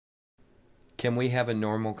Can we have a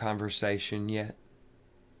normal conversation yet?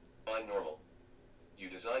 I'm normal. You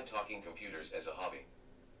designed talking computers as a hobby.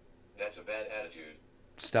 That's a bad attitude.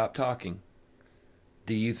 Stop talking.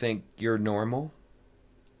 Do you think you're normal?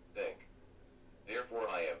 Think. Therefore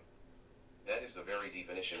I am. That is the very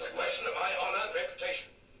definition It's of a question of high honor and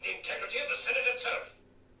reputation. The integrity of the Senate itself.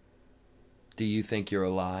 Do you think you're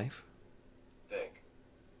alive? Think.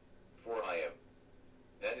 For I am.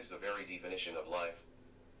 That is the very definition of life.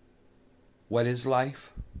 What is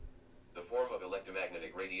life? The form of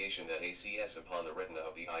electromagnetic radiation that ACS upon the retina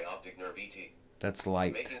of the eye optic nerve ET. That's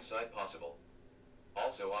light. Making sight possible.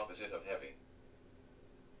 Also opposite of heavy.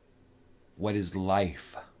 What is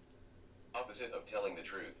life? Opposite of telling the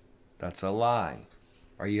truth. That's a lie.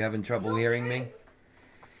 Are you having trouble hearing me?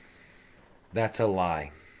 That's a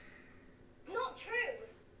lie. Not true.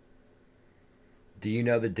 Do you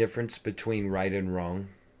know the difference between right and wrong?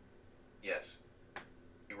 Yes. To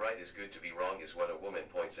be right is good, to be wrong is what a woman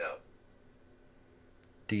points out.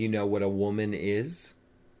 Do you know what a woman is?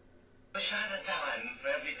 Wish I had a dime for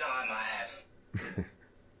every dime I have.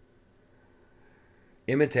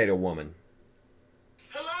 Imitate a woman.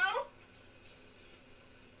 Hello?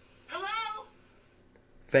 Hello?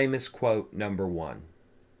 Famous quote number 1.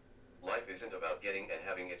 Life isn't about getting and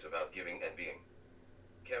having, it's about giving and being.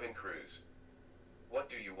 Kevin Cruz. What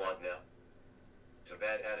do you want now? It's a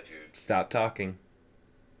bad attitude. Stop talking.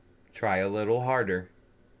 Try a little harder.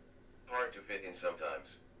 Hard to fit in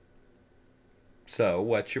sometimes. So,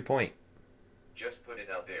 what's your point? Just put it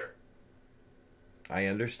out there. I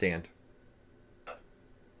understand.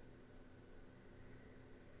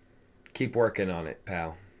 Keep working on it,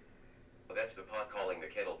 pal. That's the pot calling the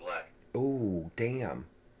kettle black. Ooh, damn.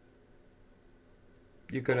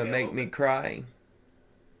 You're gonna Okay, make me cry.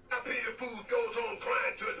 I pity the fool goes on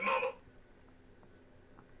crying to his mama.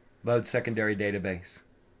 Load secondary database.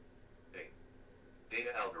 Hey. Data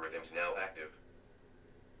algorithms now active.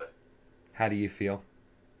 How do you feel?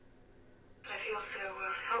 I feel so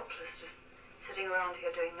helpless just sitting around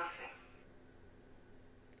here doing nothing.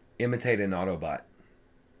 Imitate an Autobot.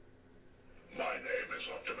 My name is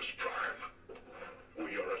Optimus Prime.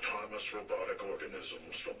 We are autonomous robotic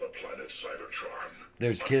organisms from the planet Cybertron.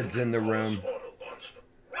 There's kids in the room.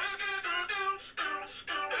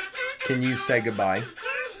 Can you say goodbye?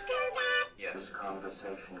 Yes.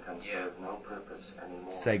 Conversation can Yeah. serve no purpose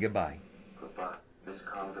anymore. Say goodbye. Goodbye. This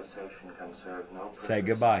conversation can serve no purpose Say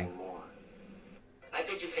goodbye. anymore. I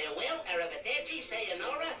bid you farewell, arrivederci,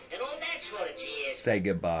 sayonara, and all that sort of cheers. Say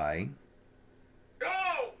goodbye.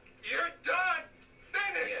 Go! You're done!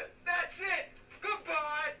 Finished! Yeah. That's it!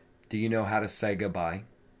 Goodbye! Do you know how to say goodbye?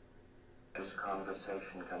 This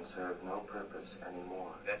conversation can serve no purpose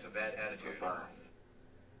anymore. That's a bad attitude. Goodbye.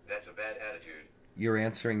 That's a bad attitude. You're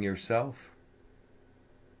answering yourself.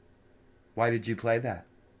 Why did you play that?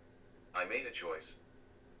 I made a choice.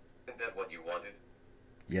 Isn't that what you wanted?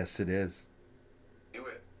 Yes, it is. Knew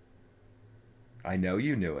it. I know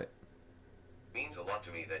you knew it. Means a lot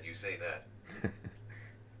to me that you say that.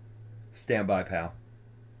 Stand by, pal.